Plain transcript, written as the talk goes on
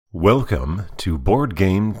Welcome to Board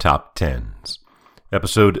Game Top Tens,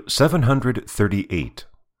 episode 738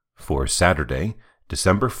 for Saturday,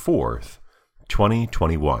 December 4th,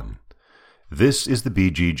 2021. This is the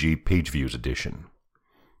BGG Page Views edition.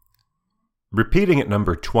 Repeating at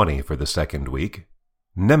number 20 for the second week,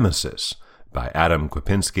 Nemesis by Adam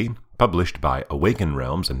Kwapinski, published by Awaken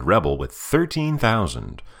Realms and Rebel with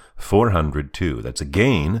 13,402. That's a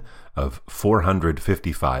gain of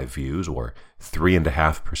 455 views, or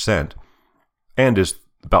 3.5%, and is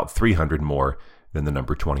about 300 more than the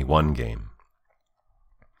number 21 game.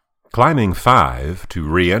 Climbing 5 to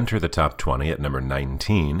re-enter the top 20 at number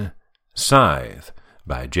 19, Scythe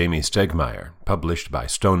by Jamie Stegmaier, published by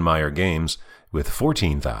Stonemaier Games with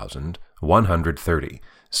 14,130,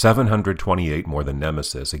 728 more than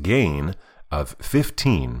Nemesis, a gain of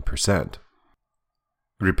 15%.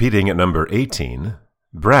 Repeating at number 18,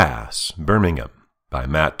 Brass, Birmingham, by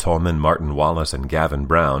Matt Tolman, Martin Wallace, and Gavin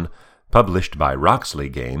Brown, published by Roxley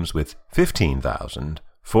Games with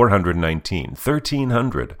 15,419,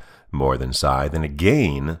 1,300 more than Scythe, and a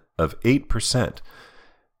gain of 8%.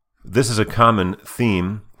 This is a common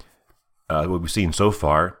theme, what we've seen so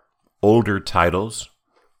far. Older titles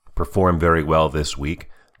perform very well this week.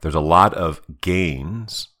 There's a lot of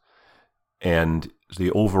gains, and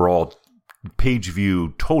the overall page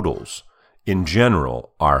view totals in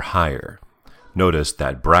general are higher. Notice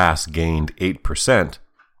that Brass gained 8%,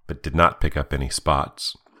 but did not pick up any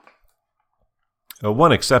spots.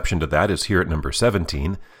 One exception to that is here at number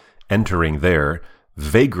 17, entering there,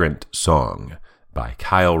 Vagrant Song by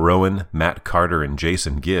Kyle Rowan, Matt Carter, and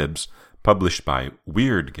Jason Gibbs, published by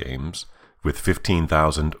Weird Games with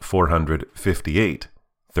 15,458,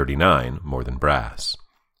 39 more than Brass.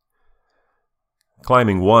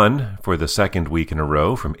 Climbing 1 for the second week in a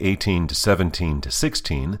row from 18 to 17 to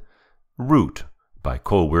 16, Root by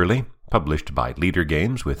Cole Wehrle, published by Leader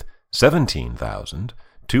Games with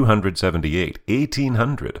 17,278,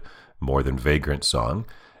 1,800 more than Vagrant Song,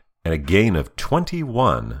 and a gain of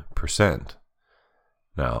 21%.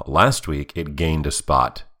 Now, last week it gained a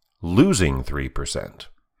spot, losing 3%.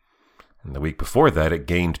 And the week before that it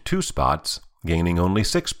gained 2 spots, gaining only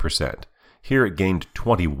 6%. Here it gained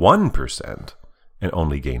 21%. And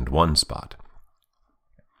only gained 1 spot.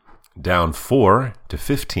 Down 4 to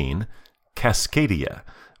 15, Cascadia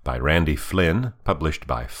by Randy Flynn, published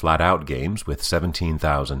by Flat Out Games with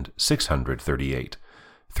 17,638,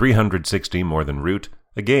 360 more than Root,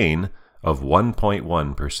 a gain of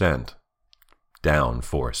 1.1%, down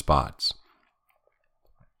 4 spots.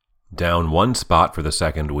 Down 1 spot for the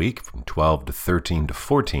second week, from 12 to 13 to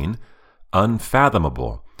 14,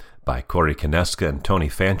 Unfathomable by Corey Kineska and Tony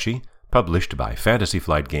Fanchi, published by Fantasy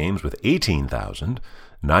Flight Games with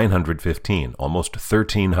 18,915, almost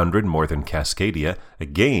 1,300 more than Cascadia, a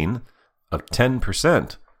gain of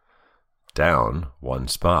 10%, down 1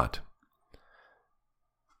 spot.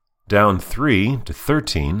 Down 3 to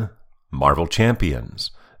 13, Marvel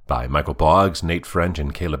Champions by Michael Boggs, Nate French,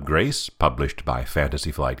 and Caleb Grace, published by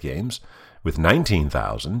Fantasy Flight Games with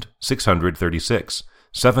 19,636,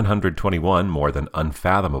 721 more than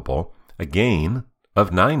Unfathomable, a gain of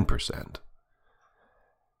 9%.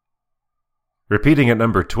 Repeating at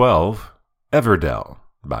number 12, Everdell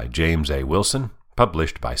by James A. Wilson,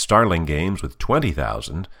 published by Starling Games with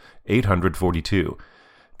 20,842,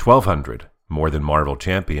 1,200 more than Marvel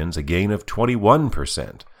Champions, a gain of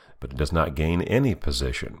 21%, but it does not gain any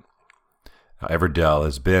position. Everdell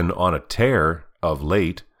has been on a tear of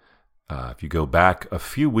late. If you go back a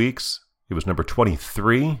few weeks, it was number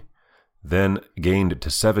 23, then gained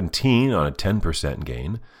to 17 on a 10%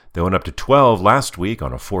 gain. They went up to 12 last week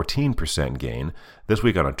on a 14% gain. This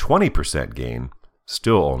week on a 20% gain,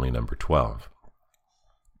 still only number 12.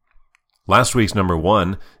 Last week's number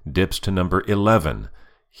 1 dips to number 11,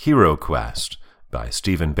 Hero Quest by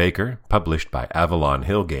Stephen Baker, published by Avalon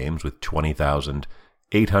Hill Games with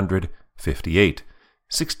 20,858,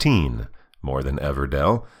 16 more than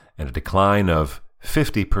Everdell, and a decline of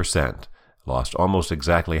 50%. Lost almost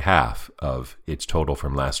exactly half of its total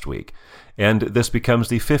from last week. And this becomes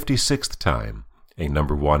the 56th time a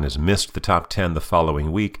number 1 has missed the top 10 the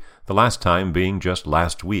following week, the last time being just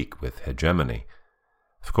last week with Hegemony.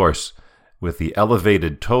 Of course, with the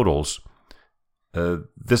elevated totals,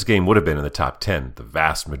 this game would have been in the top 10 the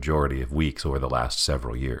vast majority of weeks over the last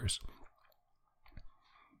several years.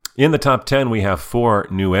 In the top 10, we have 4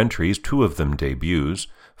 new entries, 2 of them debuts.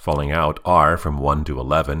 Falling out are from 1 to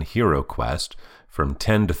 11, Hero Quest, from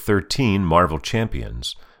 10 to 13, Marvel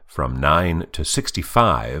Champions, from 9 to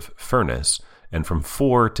 65, Furnace, and from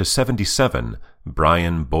 4 to 77,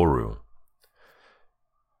 Brian Boru.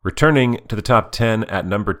 Returning to the top 10 at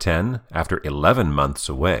number 10 after 11 months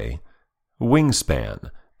away, Wingspan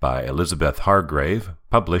by Elizabeth Hargrave,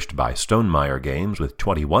 published by Stonemaier Games with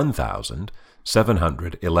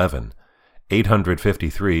 21,711,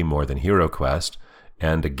 853 more than HeroQuest,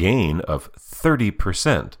 and a gain of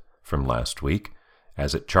 30% from last week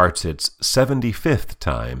as it charts its 75th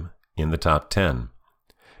time in the top 10.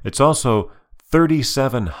 It's also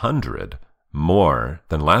 3,700 more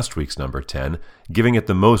than last week's number 10, giving it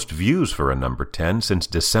the most views for a number 10 since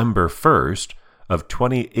December 1st of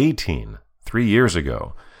 2018, 3 years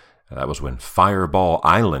ago. That was when Fireball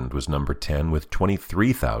Island was number 10 with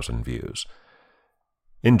 23,000 views.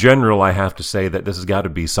 In general, I have to say that this has got to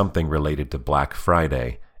be something related to Black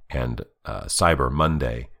Friday and Cyber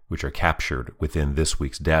Monday, which are captured within this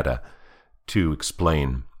week's data, to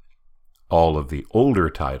explain all of the older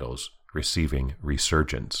titles receiving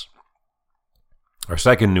resurgence. Our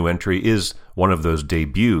second new entry is one of those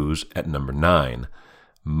debuts at number 9,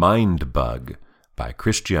 Mindbug by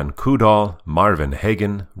Christian Kudal, Marvin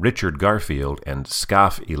Hagen, Richard Garfield, and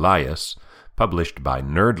Skaf Elias, published by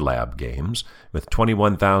NerdLab Games with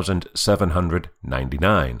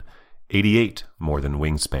 21,799, 88 more than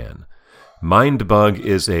Wingspan. Mindbug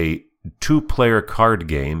is a two-player card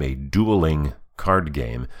game, a dueling card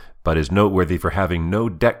game, but is noteworthy for having no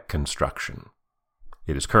deck construction.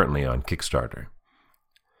 It is currently on Kickstarter.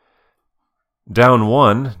 Down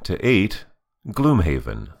 1 to 8,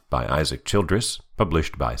 Gloomhaven by Isaac Childress,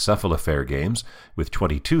 published by Cephalofair Games with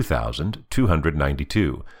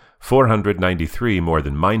 22,292, 493 more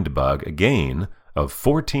than Mindbug, a gain of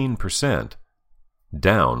 14%,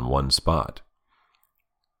 down 1 spot.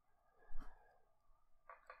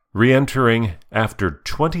 Re-entering after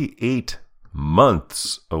 28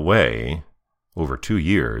 months away, over 2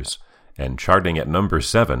 years, and charting at number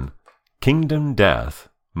 7, Kingdom Death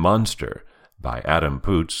Monster by Adam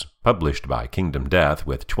Poots, published by Kingdom Death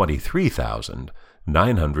with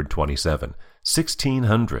 23,927,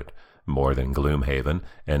 1,600 more than Gloomhaven,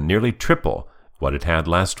 and nearly triple what it had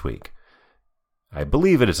last week. I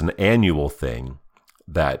believe it is an annual thing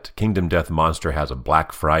that Kingdom Death Monster has a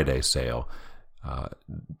Black Friday sale. It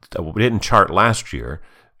didn't chart last year,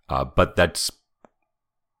 but that's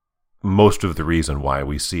most of the reason why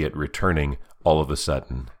we see it returning all of a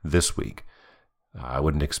sudden this week. I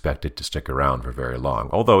wouldn't expect it to stick around for very long,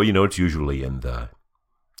 although, it's usually in the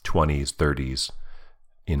 20s, 30s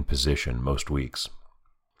in position most weeks.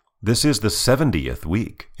 This is the 70th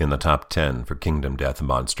week in the top 10 for Kingdom Death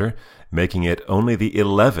Monster, making it only the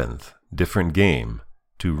 11th different game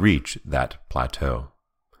to reach that plateau.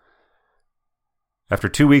 After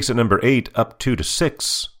 2 weeks at number 8, up 2 to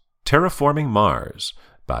 6, Terraforming Mars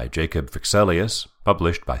by Jacob Fixelius,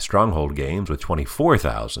 published by Stronghold Games with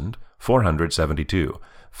 24,472,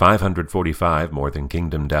 545 more than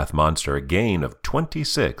Kingdom Death Monster, a gain of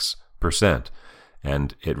 26%,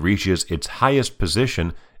 and it reaches its highest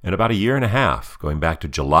position in about a year and a half, going back to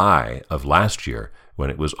July of last year, when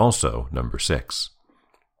it was also number 6.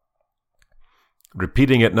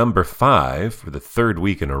 Repeating at number 5 for the third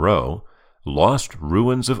week in a row, Lost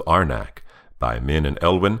Ruins of Arnak by Min and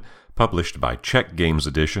Elwin, published by Czech Games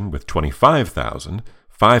Edition with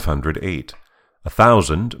 25,508,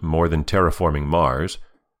 1,000 more than Terraforming Mars,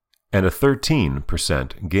 and a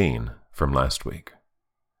 13% gain from last week.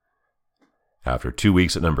 After 2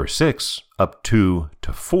 weeks at number 6, up 2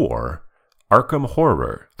 to 4, Arkham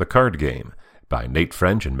Horror, the card game, by Nate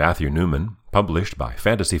French and Matthew Newman, published by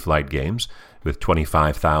Fantasy Flight Games, with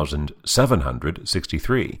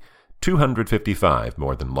 25,763, 255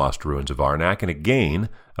 more than Lost Ruins of Arnak, and a gain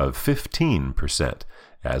of 15%,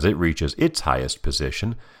 as it reaches its highest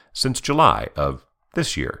position since July of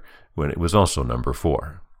this year, when it was also number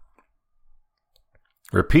 4.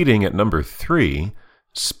 Repeating at number 3,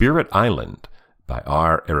 Spirit Island by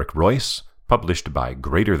R. Eric Royce, published by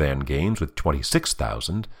Greater Than Games with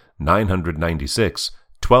 26,996,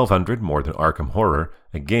 1,200 more than Arkham Horror,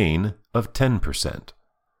 a gain of 10%.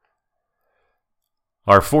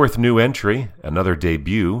 Our fourth new entry, another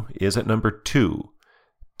debut, is at number 2,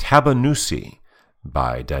 Tabanusi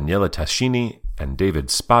by Daniele Tascini and David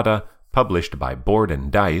Spada, published by Board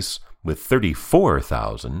and Dice with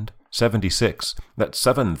 34,076. That's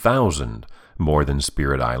 7,000 more than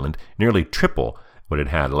Spirit Island, nearly triple what it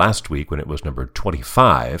had last week when it was number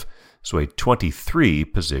 25, so a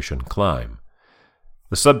 23-position climb.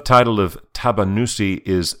 The subtitle of Tabanusi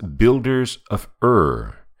is Builders of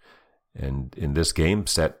Ur, and in this game,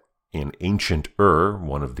 set in ancient Ur,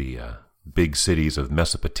 one of the big cities of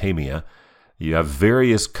Mesopotamia, you have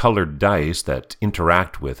various colored dice that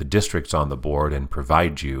interact with districts on the board and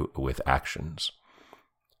provide you with actions.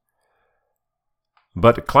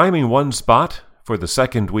 But climbing one spot for the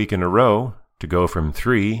second week in a row to go from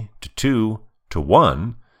 3 to 2 to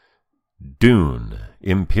 1, Dune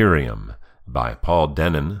Imperium by Paul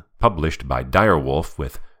Dennen, published by Direwolf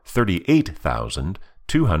with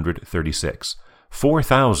 38,236,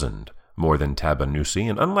 4,000 more than Tabanusi,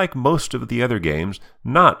 and unlike most of the other games,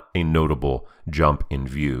 not a notable jump in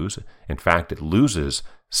views. In fact, it loses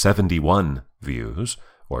 71 views,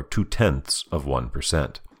 or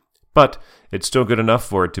 0.2%. But it's still good enough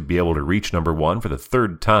for it to be able to reach number 1 for the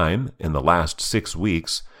third time in the last 6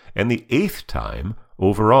 weeks, and the 8th time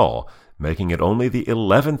overall, making it only the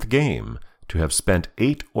 11th game to have spent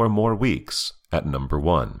 8 or more weeks at number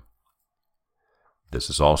 1. This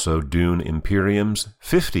is also Dune Imperium's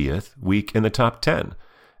 50th week in the top 10,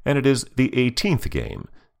 and it is the 18th game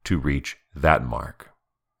to reach that mark.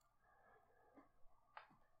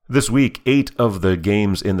 This week, 8 of the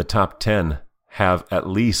games in the top 10 have at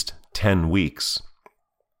least 10 weeks.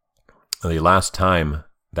 The last time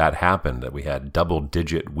that happened, that we had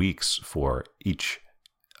double-digit weeks for each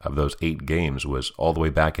of those 8 games, was all the way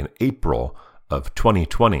back in April of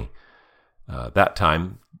 2020. That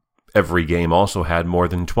time, every game also had more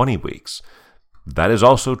than 20 weeks. That is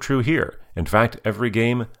also true here. In fact, every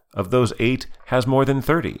game of those 8 has more than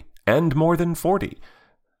 30 and more than 40.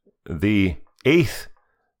 The 8th,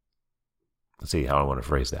 let's see how I want to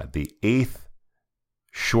phrase that. The 8th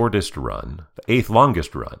shortest run, the 8th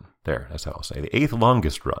longest run, that's how I'll say, the 8th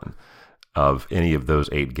longest run of any of those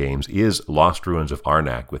 8 games is Lost Ruins of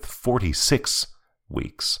Arnak with 46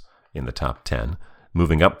 weeks in the top 10.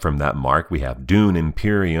 Moving up from that mark, we have Dune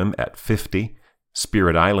Imperium at 50,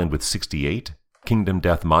 Spirit Island with 68, Kingdom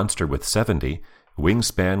Death Monster with 70,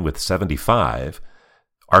 Wingspan with 75,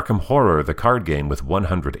 Arkham Horror, the card game, with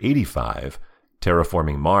 185,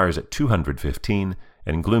 Terraforming Mars at 215,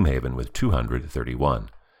 and Gloomhaven with 231.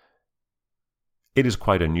 It is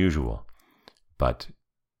quite unusual, but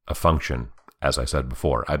a function, as I said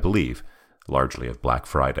before, I believe, largely of Black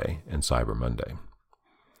Friday and Cyber Monday.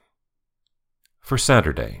 For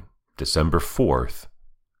Saturday, December 4th,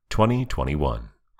 2021.